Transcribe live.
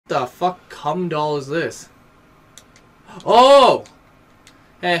the fuck cum doll is this? Oh!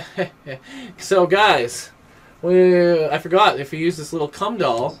 So guys, I forgot, if you use this little cum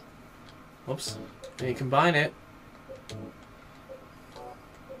doll, whoops, and you combine it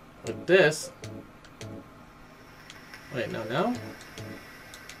with this. Wait, no.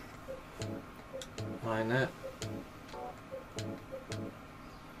 Combine that.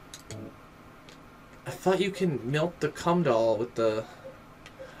 I thought you can milk the cum doll with the...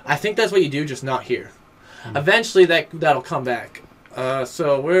 I think that's what you do, just not here. Eventually that'll come back.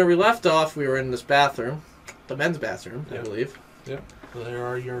 So where we left off, we were in this bathroom. The men's bathroom, I believe. Yeah. Well, there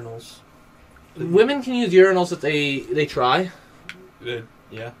are urinals. Women can use urinals if they try. Yeah,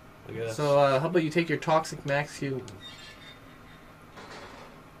 I guess. So how about you take your toxic maxu...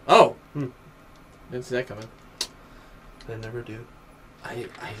 Oh! Didn't see that coming. They never do. I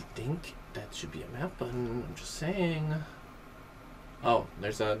think that should be a map button. I'm just saying. Oh,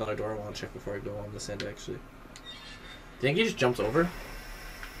 there's another door I want to check before I go on this end, actually. Do you think he just jumps over?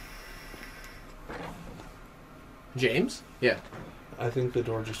 James? Yeah. I think the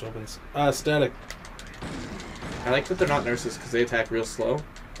door just opens. Static. I like that they're not nurses because they attack real slow.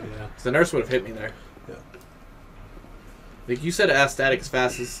 Yeah. Because the nurse would have hit me there. Yeah. Like, you said static as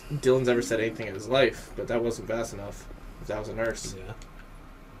fast as Dylan's ever said anything in his life, but that wasn't fast enough. If that was a nurse. Yeah.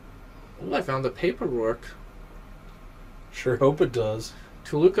 Oh, I found the paperwork. Sure hope it does.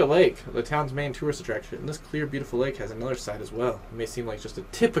 Toluca Lake, the town's main tourist attraction. This clear, beautiful lake has another side as well. It may seem like just a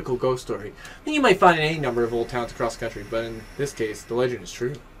typical ghost story that you might find in any number of old towns across the country, but in this case, the legend is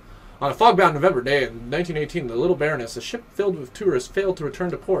true. On a fog-bound November day in 1918, the Little Baroness, a ship filled with tourists, failed to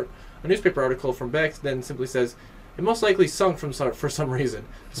return to port. A newspaper article from Beck then simply says, it most likely sunk for some reason.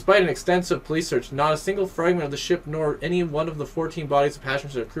 Despite an extensive police search, not a single fragment of the ship nor any one of the 14 bodies of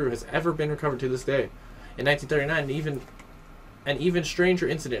passengers or crew has ever been recovered to this day. In 1939, an even stranger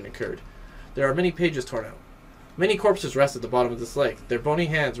incident occurred. There are many pages torn out. Many corpses rest at the bottom of this lake. Their bony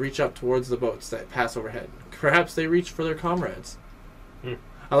hands reach up towards the boats that pass overhead. Perhaps they reach for their comrades.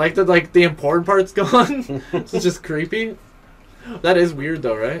 I like that, like, the important part's gone. It's just creepy. That is weird,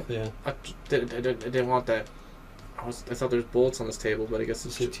 though, right? Yeah. I didn't want that. I thought there's bullets on this table, but I guess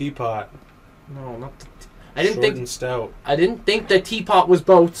it's a teapot. No, not the... I didn't think... Short and stout. I didn't think the teapot was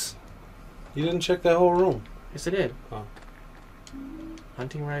boats. You didn't check that whole room. Yes, I did. Oh.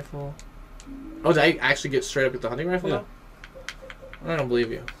 Hunting rifle. Oh, did I actually get straight up with the hunting rifle now? I don't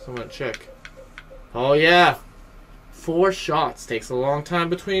believe you. So I'm going to check. Oh, yeah. 4 shots. Takes a long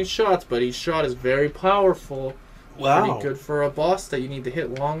time between shots, but each shot is very powerful. Wow. Pretty good for a boss that you need to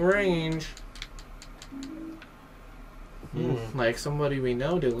hit long range. Like somebody we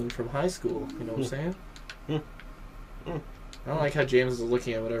know, Dylan, from high school. You know what I'm saying? I don't like how James is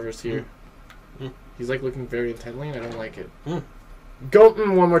looking at whatever's here. He's like looking very intently, and I don't like it. Go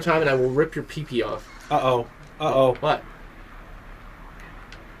one more time, and I will rip your pee-pee off. Uh-oh. Uh-oh. What?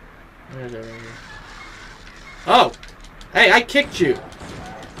 Oh! Hey, I kicked you!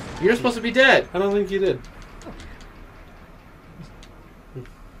 You're supposed to be dead. I don't think you did.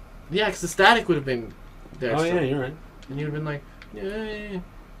 Yeah, because the static would have been there. Oh, yeah, you're right. And you'd have been like, yeah.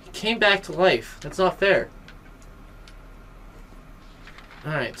 He came back to life. That's not fair.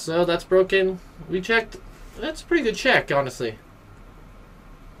 Alright, so that's broken. We checked. That's a pretty good check, honestly.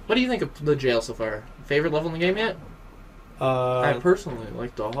 What do you think of the jail so far? Favorite level in the game yet? I personally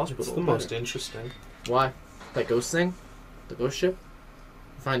like the hospital. It's the most interesting. Why? That ghost thing? The ghost ship?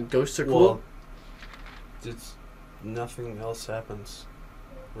 You find ghosts are cool? Well, it's nothing else happens,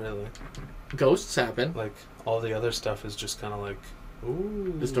 really. Ghosts happen. Like, all the other stuff is just kind of like,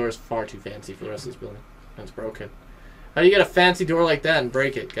 ooh. This door is far too fancy for the rest of this building. And it's broken. How do you get a fancy door like that and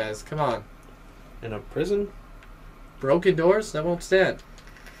break it, guys? Come on. In a prison? Broken doors? That won't stand.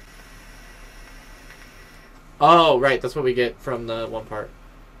 Oh, right. That's what we get from the one part.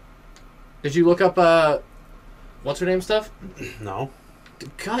 Did you look up, what's her name stuff? No.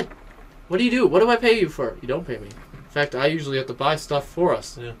 God. What do you do? What do I pay you for? You don't pay me. In fact, I usually have to buy stuff for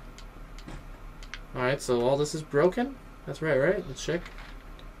us. Yeah. Alright, so all this is broken? That's right, right? Let's check.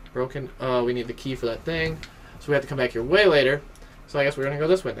 Broken. Oh, we need the key for that thing. So we have to come back here way later. So I guess we're going to go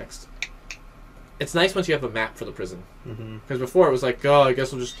this way next. It's nice once you have a map for the prison. Because before it was like, oh, I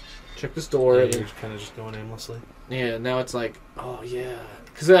guess we'll just check this door. Yeah, and you're kind of just going aimlessly. Yeah, now it's like, oh, yeah.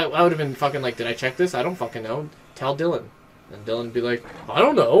 Because I would have been fucking like, did I check this? I don't fucking know. Tell Dylan. And Dylan would be like, I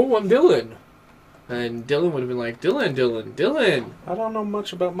don't know. I'm Dylan. And Dylan would have been like, Dylan. I don't know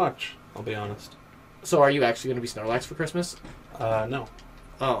much about much, I'll be honest. So are you actually going to be Snorlax for Christmas? No.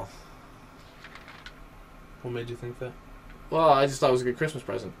 Oh. What made you think that? Well, I just thought it was a good Christmas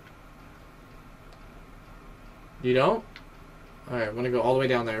present. You don't? Alright, I'm gonna go all the way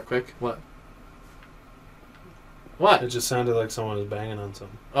down there quick. What? What? It just sounded like someone was banging on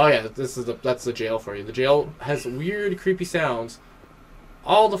something. Oh yeah, that's the jail for you. The jail has weird, creepy sounds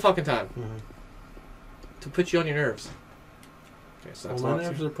all the fucking time to put you on your nerves. Okay, so that's my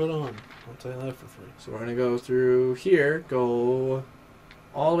nerves are put on. I'll tell you that for free. So we're gonna go through here, go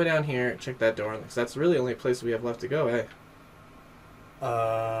all the way down here, check that door, because that's really the only place we have left to go, eh?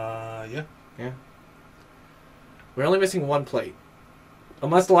 Yeah. Yeah. We're only missing one plate.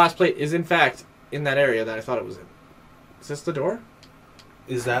 Unless the last plate is, in fact, in that area that I thought it was in. Is this the door?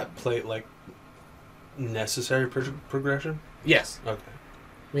 Is that plate, like, necessary progression? Yes. Okay.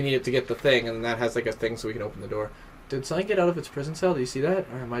 We need it to get the thing, and that has, like, a thing so we can open the door. Did something get out of its prison cell? Do you see that?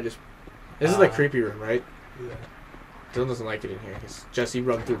 Or am I just... This is like creepy room, right? Yeah. Dylan doesn't like it in here. He's, Jesse,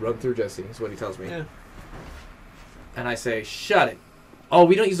 run through, Jesse, is what he tells me. Yeah. And I say, shut it. Oh,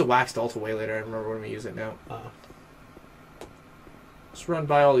 we don't use the wax doll till way later. I remember when we use it now. Let's run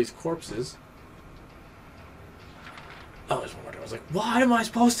by all these corpses. Oh, there's one more door. I was like, what am I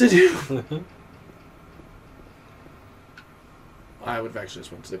supposed to do? I would have actually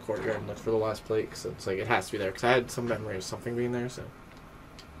just went to the courtyard and looked for the last plate, because it's like, it has to be there, because I had some memory of something being there, so.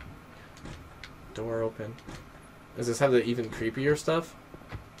 Door open. Does this have the even creepier stuff?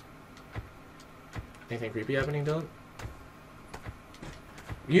 Anything creepy happening, Dylan?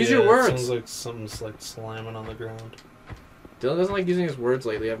 Use your words! It sounds like something's like slamming on the ground. Dylan doesn't like using his words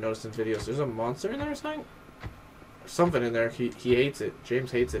lately, I've noticed in videos. There's a monster in there or something? There's something in there. He hates it.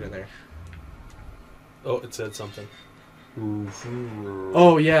 James hates it in there. Oh, it said something.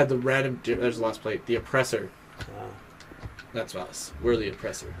 Oh yeah, the random... There's the last plate. The oppressor. That's us. We're the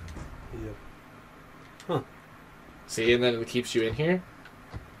oppressor. Yep. Huh. See, and then it keeps you in here.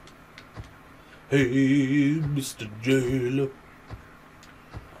 Hey, Mr. Jailer.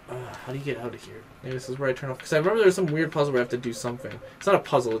 How do you get out of here? Maybe this is where I turn off. Because I remember there's some weird puzzle where I have to do something. It's not a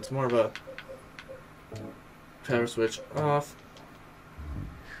puzzle. It's more of a... Power switch off.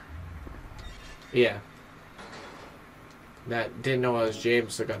 Yeah. That didn't know I was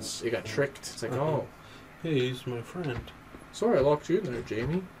James, so it got tricked. It's like, oh. Hey, he's my friend. Sorry, I locked you in there,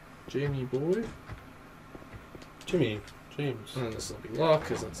 Jamie. Jamie boy. James. And then this will be locked,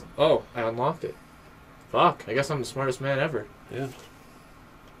 because it's... Oh, I unlocked it. Fuck, I guess I'm the smartest man ever. Yeah.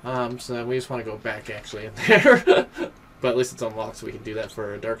 So then we just want to go back, actually, in there. But at least it's unlocked, so we can do that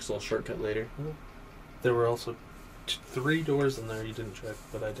for a Dark Souls shortcut later. There were also 3 doors in there you didn't check,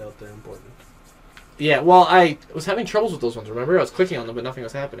 but I doubt they're important. Yeah, well, I was having troubles with those ones, remember? I was clicking on them, but nothing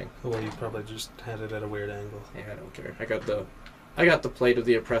was happening. Well, you probably just had it at a weird angle. Yeah, I don't care. I got the plate of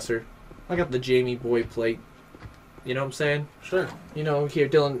the oppressor. I got the Jamie boy plate. You know what I'm saying? Sure. You know, here,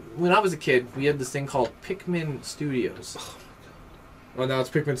 Dylan, when I was a kid, we had this thing called Pikmin Studios. Oh, my God. Well, now it's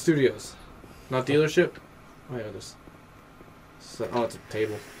Pikmin Studios. Not dealership? Oh, yeah, this. So, oh, it's a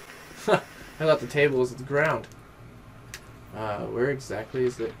table. I thought the table was at the ground. Where exactly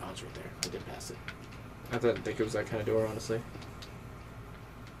is it? Oh, it's right there. I did pass it. I didn't think it was that kind of door, honestly.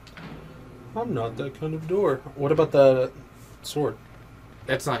 I'm not that kind of door. What about that sword?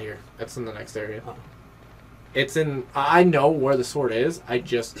 It's not here. It's in the next area. Oh. It's in... I know where the sword is. I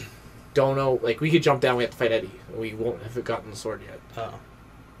just don't know... Like, we could jump down. We have to fight Eddie. We won't have gotten the sword yet. Oh.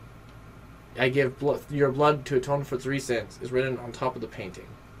 I give your blood to atone for 3 sins is written on top of the painting.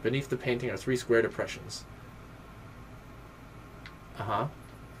 Beneath the painting are 3 square depressions. Uh-huh.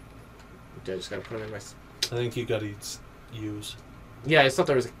 I just gotta put them in my... I think you gotta use. Yeah, I just thought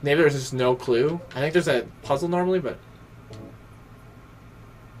there was... Maybe there was just no clue. I think there's a puzzle normally, but...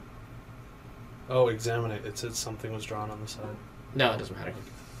 Oh, examine it. It said something was drawn on the side. No, it doesn't matter.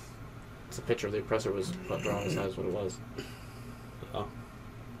 It's a picture of the oppressor was not drawn on the side is what it was. Oh.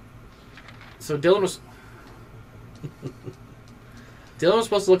 So Dylan was... Dylan was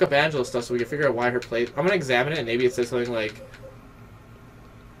supposed to look up Angela's stuff so we could figure out why her plate... I'm going to examine it and maybe it says something like...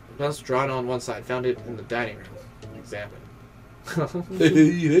 That's drawn on one side. Found it in the dining room. Examine.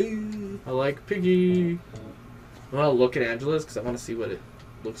 Hey. I like Piggy. I want to look at Angela's because I want to see what it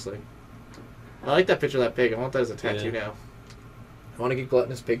looks like. I like that picture of that pig. I want that as a tattoo now. I want to get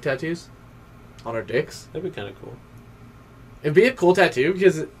gluttonous pig tattoos on our dicks. That'd be kind of cool. It'd be a cool tattoo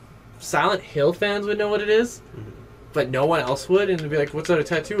because Silent Hill fans would know what it is, but no one else would, and it'd be like, what's that a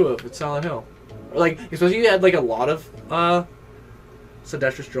tattoo of? It's Silent Hill. Or like, especially if you had like a lot of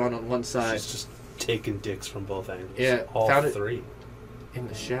SEDUCTRESS drawn on one side. She's just taking dicks from both angles. Yeah, all found 3. It in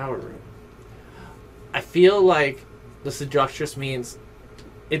the shower room. I feel like the SEDUCTRESS means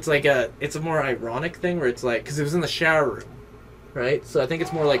it's a more ironic thing where it's like, because it was in the shower room, right? So I think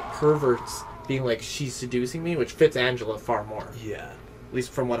it's more like perverts being like, she's seducing me, which fits Angela far more. Yeah. At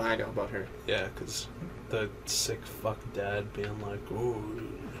least from what I know about her. Yeah, because the sick fuck dad being like, "Oh."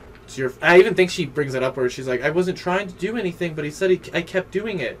 I even think she brings it up where she's like, I wasn't trying to do anything, but he said I kept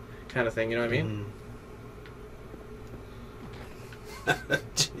doing it, kind of thing. You know what I mean?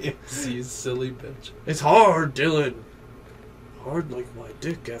 Jeez, you silly bitch. It's hard, Dylan. Hard like my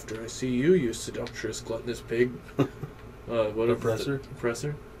dick after I see you, you seductress, gluttonous pig. What Oppressor?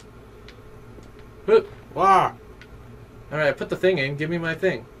 Oppressor. Wow. Alright, I put the thing in. Give me my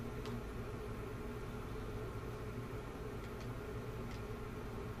thing.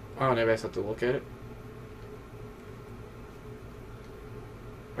 Oh, maybe I just have to look at it.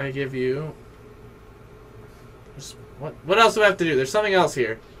 I give you... What else do I have to do? There's something else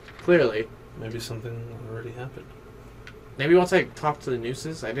here. Clearly. Maybe something already happened. Maybe once I talk to the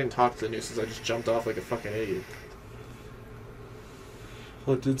nooses? I didn't talk to the nooses. I just jumped off like a fucking idiot.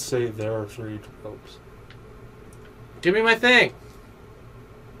 Well, it did say there are 3 tropes. Give me my thing!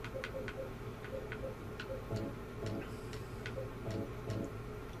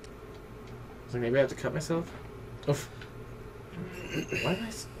 So maybe I have to cut myself? Oof. What am I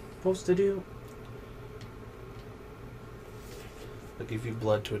supposed to do? I'll give you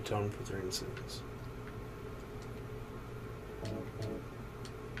blood to atone for 3 sins.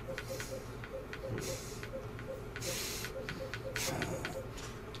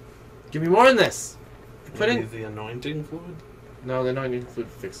 Give me more than this! Put Maybe in the anointing fluid? No, the anointing fluid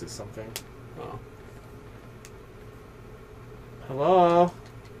fixes something. Oh. Hello?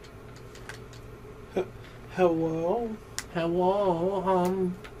 Hello?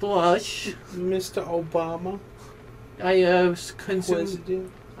 Hello, Bush. Mr. Obama? I consumed.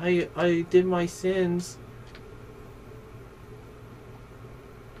 President? I did my sins.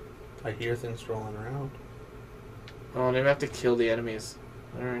 I hear things rolling around. Oh, maybe I have to kill the enemies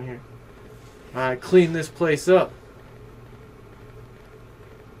that are in here. Clean this place up.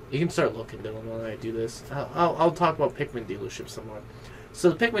 You can start looking, Dylan, while I do this. I'll talk about Pikmin dealerships some more. So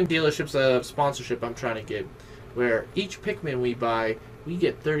the Pikmin dealerships a sponsorship I'm trying to get, where each Pikmin we buy, we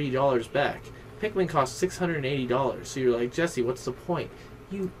get $30 back. Pikmin costs $680. So you're like, Jesse, what's the point?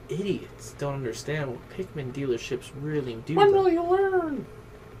 You idiots don't understand what Pikmin dealerships really do. When will you learn?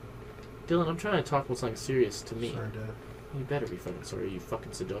 Dylan, I'm trying to talk about something serious to me. Sorry, Dad. You better be fucking sorry, you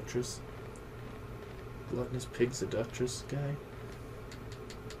fucking seductress. Gluttonous pig seductress guy.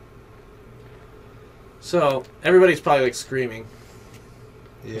 So, everybody's probably like screaming.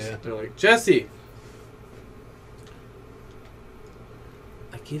 Yeah. They're like, Jesse!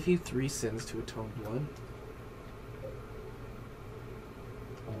 I give you 3 sins to atone blood.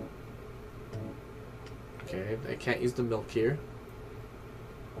 Okay, I can't use the milk here.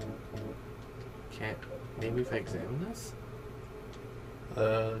 Can't. Maybe if I examine this?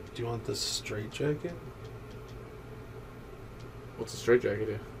 Do you want the straight jacket? What's a straight jacket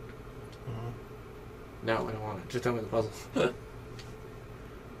do? Uh-huh. No, I don't want it. Just tell me the puzzle.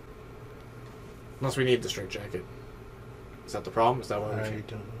 Unless we need the straight jacket. Is that the problem? Is that why we I can't?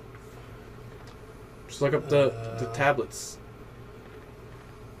 don't know. Just look up the tablets.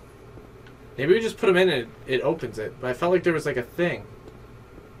 Maybe we just put them in and it opens it. But I felt like there was like a thing.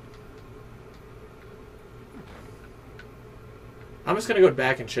 I'm just going to go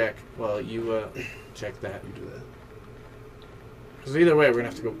back and check while you check that. You do that. Because either way, we're going to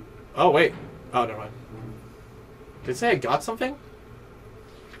have to go... Oh, wait. Oh, never mind. Did it say I got something?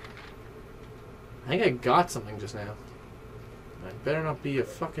 I think I got something just now. I better not be a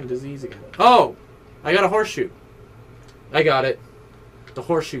fucking disease again. Oh! I got a horseshoe. I got it. The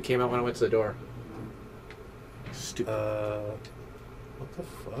horseshoe came out when I went to the door. Stupid. What the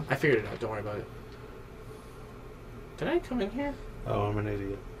fuck? I figured it out. Don't worry about it. Did I come in here? Oh, I'm an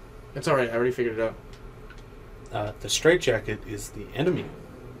idiot. It's alright. I already figured it out. The straitjacket is the enemy.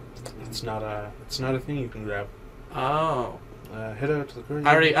 It's not a thing you can grab. Oh. Head out to the corner.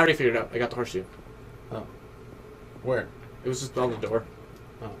 I already figured it out. I got the horseshoe. Oh. Where? It was just on the door.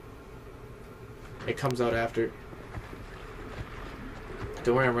 Oh. It comes out after.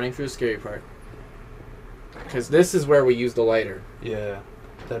 Don't worry, I'm running through the scary part. Because this is where we use the lighter. Yeah.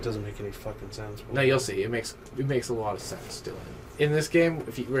 That doesn't make any fucking sense. No, you'll see. It makes a lot of sense still. In this game,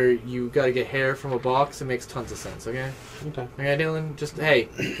 where you gotta get hair from a box, it makes tons of sense, okay? Okay. Okay, Dylan? Just, hey,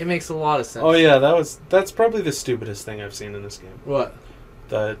 it makes a lot of sense. Oh yeah, that's probably the stupidest thing I've seen in this game. What?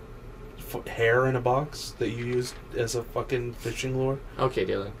 The hair in a box that you used as a fucking fishing lure. Okay,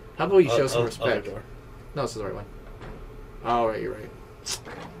 Dylan. How about you show some Other respect? door. No, this is the right one. Oh, right, you're right.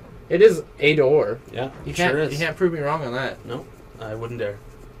 It is a door. Yeah, You sure can't is. you can't prove me wrong on that. No, I wouldn't dare.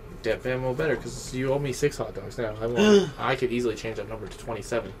 That Bammo better, because you owe me 6 hot dogs now. I could easily change that number to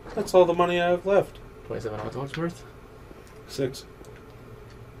 27. That's all the money I have left. 27 hot dogs worth? 6.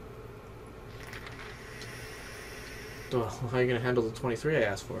 Well, how are you going to handle the 23 I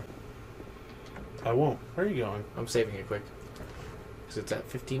asked for? I won't. Where are you going? I'm saving it quick. Because it's at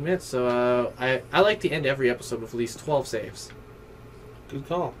 15 minutes, so I like to end every episode with at least 12 saves. Good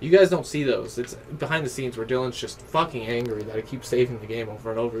call. You guys don't see those. It's behind the scenes where Dylan's just fucking angry that I keep saving the game over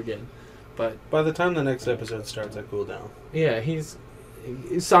and over again. But by the time the next episode starts, I cool down. Yeah, he's...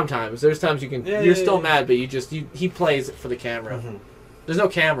 Sometimes. There's times you can... you're still mad, but he plays it for the camera. Mm-hmm. There's no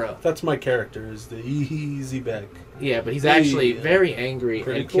camera. That's my character, is the easy bag. Yeah, but he's actually very angry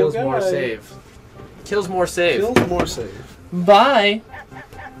and kills more save. Kills more save. Kills more save. Bye!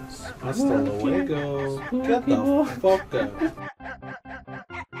 Hasta luego. Get the fuck out.